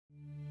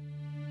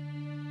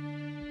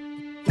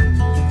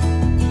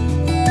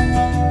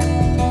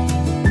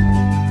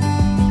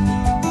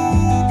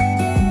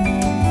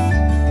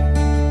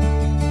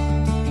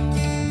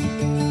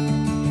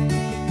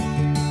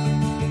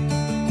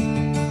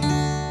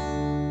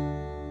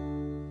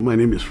My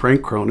name is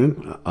Frank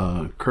Cronin.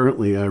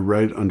 Currently, I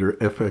write under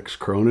FX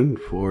Cronin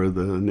for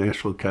the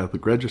National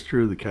Catholic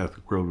Register, the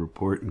Catholic World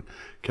Report, and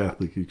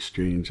Catholic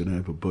Exchange, and I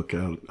have a book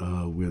out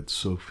with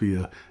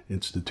Sophia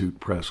Institute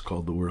Press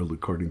called The World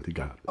According to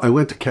God. I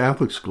went to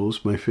Catholic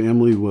schools. My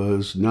family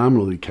was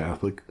nominally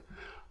Catholic.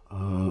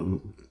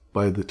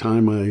 By the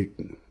time I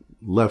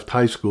left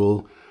high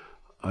school,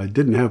 I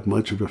didn't have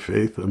much of a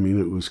faith. I mean,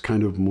 it was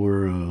kind of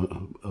more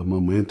a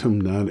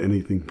momentum, not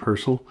anything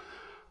personal.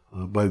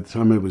 By the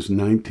time I was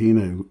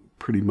 19, I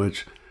pretty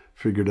much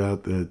figured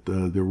out that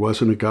there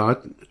wasn't a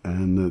God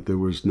and that there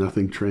was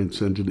nothing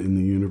transcendent in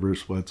the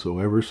universe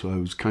whatsoever. So I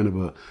was kind of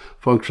a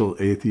functional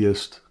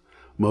atheist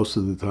most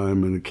of the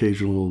time. An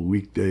occasional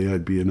weekday,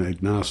 I'd be an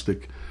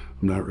agnostic.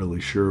 I'm not really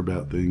sure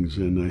about things,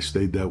 and I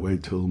stayed that way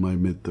till my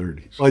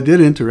mid-30s. I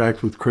did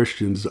interact with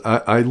Christians.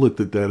 I looked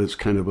at that as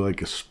kind of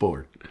like a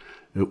sport.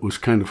 It was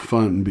kind of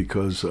fun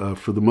because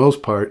for the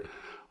most part,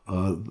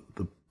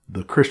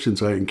 the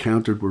Christians I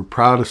encountered were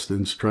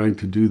Protestants trying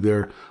to do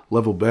their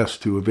level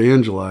best to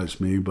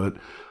evangelize me, but,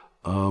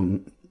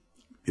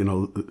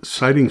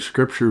 citing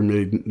Scripture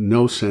made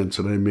no sense,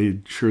 and I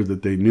made sure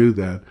that they knew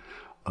that.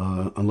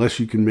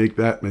 Unless you can make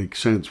that make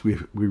sense, we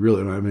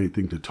really don't have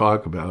anything to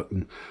talk about.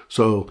 And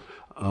so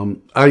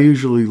I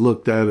usually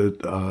looked at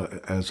it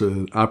as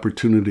an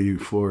opportunity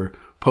for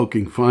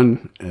poking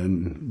fun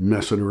and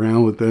messing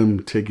around with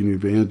them, taking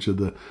advantage of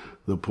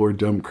the poor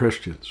dumb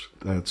Christians.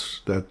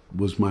 That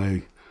was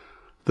my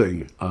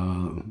thing.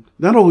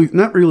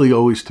 Not really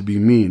always to be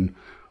mean,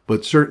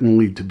 but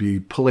certainly to be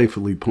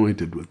playfully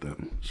pointed with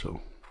them.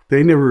 So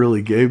they never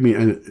really gave me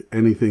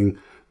anything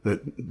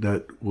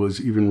that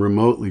was even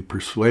remotely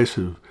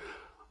persuasive.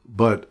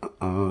 But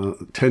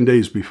 10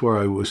 days before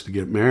I was to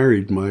get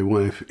married, my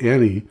wife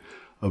Annie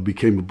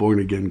became a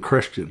born-again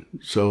Christian.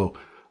 So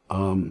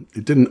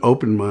it didn't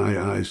open my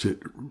eyes.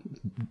 It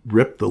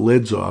ripped the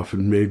lids off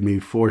and made me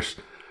forced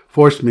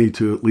me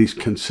to at least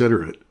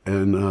consider it.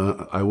 And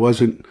I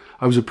was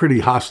a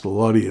pretty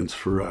hostile audience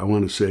for, I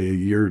want to say, a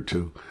year or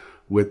two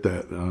with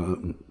that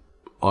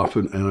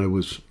often. And I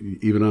was,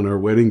 even on our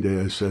wedding day,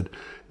 I said,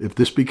 if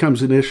this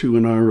becomes an issue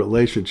in our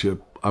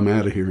relationship, I'm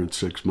out of here in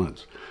 6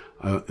 months.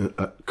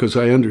 Because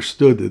I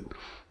understood that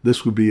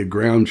this would be a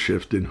ground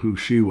shift in who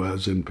she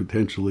was and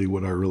potentially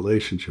what our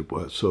relationship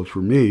was. So for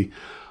me,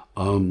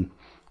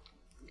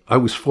 I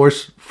was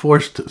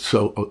forced,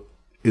 so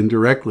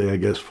indirectly, I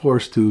guess,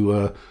 forced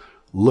to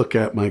look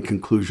at my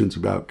conclusions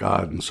about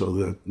God. And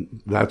so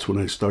that's when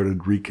I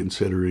started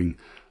reconsidering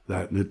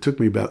that. And it took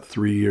me about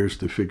 3 years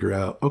to figure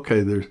out,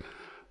 okay,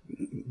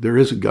 there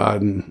is a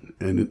God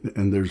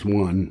and there's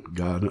one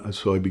God.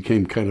 So I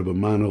became kind of a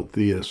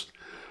monotheist.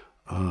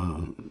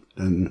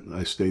 And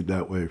I stayed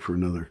that way for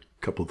another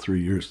couple,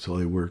 3 years till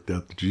I worked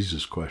out the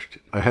Jesus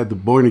question. I had the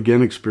born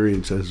again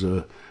experience as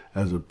a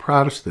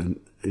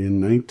Protestant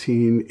in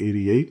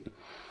 1988,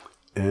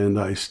 and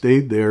I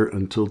stayed there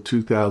until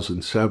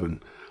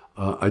 2007.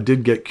 I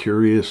did get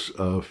curious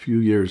a few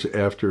years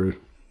after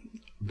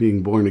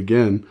being born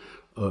again.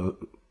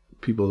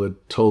 People had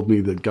told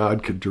me that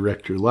God could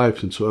direct your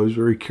life, and so I was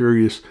very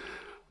curious.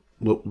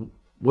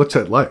 What's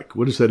that like?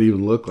 What does that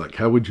even look like?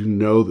 How would you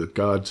know that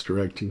God's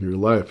directing your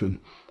life? And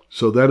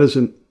so that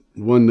isn't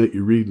one that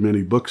you read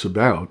many books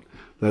about.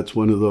 That's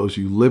one of those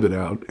you live it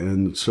out.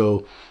 And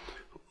so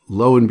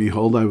lo and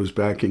behold, I was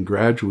back in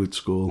graduate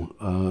school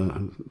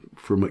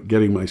for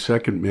getting my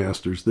second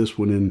master's, this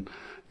one in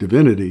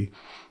divinity,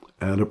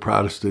 at a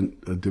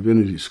Protestant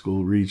divinity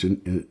school,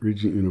 Regent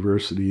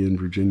University in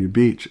Virginia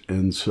Beach.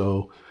 And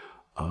so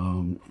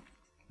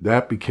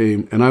that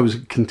became, and I was a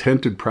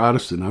contented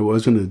Protestant. I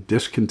wasn't a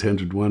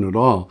discontented one at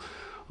all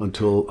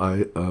until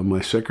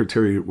my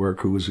secretary at work,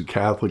 who was a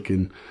Catholic,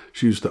 and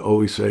she used to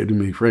always say to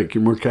me, Frank,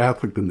 you're more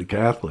Catholic than the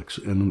Catholics.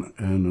 And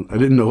I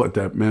didn't know what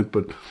that meant,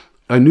 but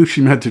I knew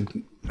she meant it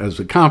as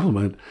a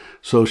compliment.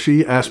 So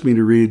she asked me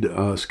to read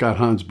Scott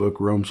Hahn's book,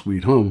 Rome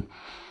Sweet Home,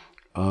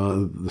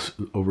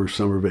 over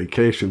summer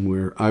vacation,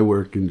 where I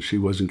work and she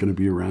wasn't going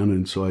to be around.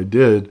 And so I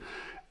did.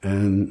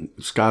 And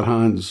Scott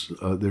Hahn's,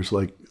 there's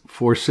like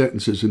 4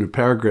 sentences in a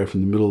paragraph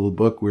in the middle of the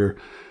book where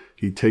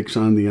he takes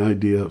on the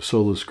idea of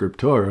sola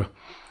scriptura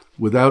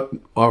without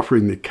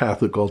offering the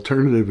Catholic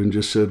alternative, and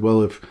just said,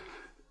 well, if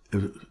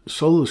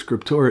sola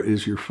scriptura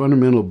is your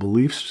fundamental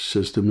belief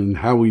system and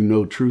how we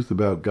know truth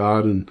about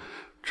God and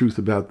truth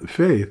about the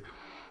faith,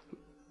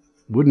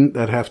 wouldn't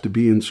that have to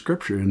be in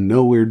Scripture? And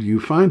nowhere do you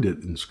find it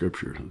in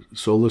Scripture.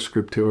 Sola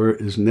scriptura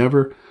is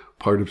never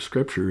part of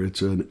Scripture.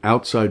 It's an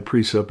outside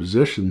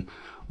presupposition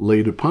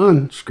laid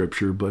upon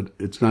Scripture, but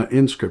it's not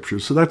in Scripture.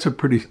 So that's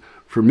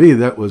for me,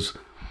 that was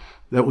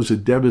a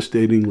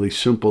devastatingly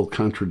simple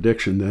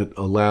contradiction that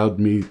allowed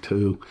me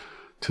to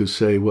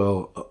say,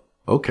 well,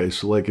 okay,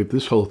 so like if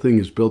this whole thing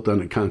is built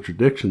on a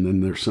contradiction,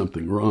 then there's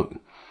something wrong.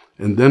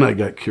 And then I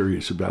got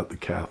curious about the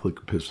Catholic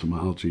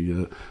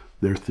epistemology,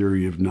 their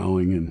theory of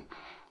knowing,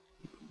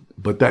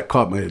 but that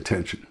caught my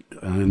attention.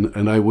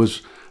 And I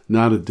was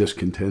not a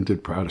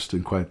discontented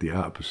Protestant, quite the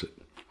opposite.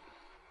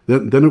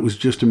 then it was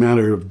just a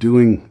matter of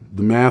doing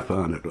the math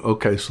on it.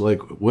 Okay, so like,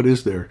 what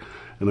is there?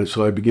 And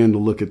so I began to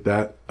look at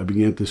that. I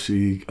began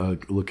to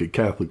look at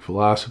Catholic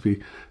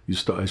philosophy.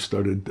 I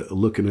started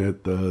looking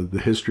at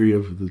the history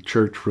of the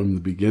church from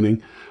the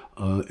beginning.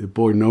 It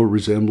bore no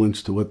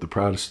resemblance to what the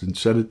Protestants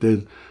said it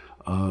did.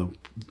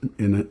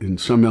 In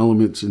some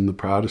elements in the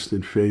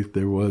Protestant faith,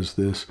 there was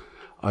this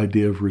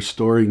idea of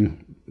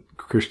restoring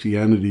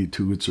Christianity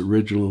to its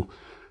original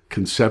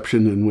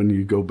conception. And when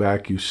you go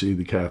back, you see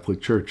the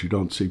Catholic Church. You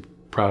don't see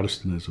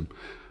Protestantism.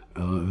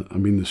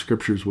 The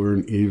scriptures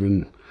weren't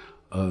even...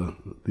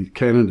 the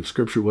canon of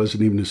Scripture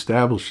wasn't even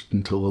established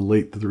until the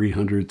late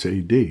 300s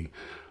A.D.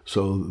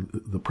 So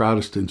the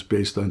Protestants,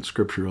 based on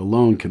Scripture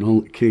alone,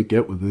 can't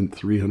get within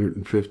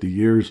 350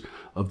 years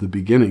of the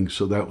beginning.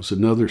 So that was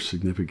another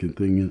significant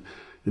thing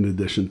in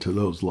addition to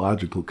those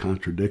logical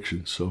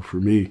contradictions. So for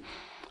me,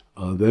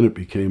 then it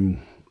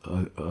became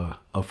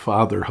a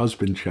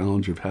father-husband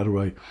challenge of how do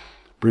I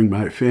bring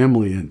my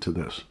family into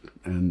this?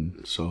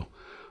 And so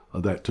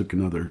that took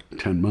another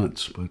 10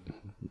 months, but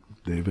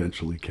they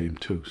eventually came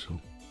too.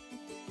 So.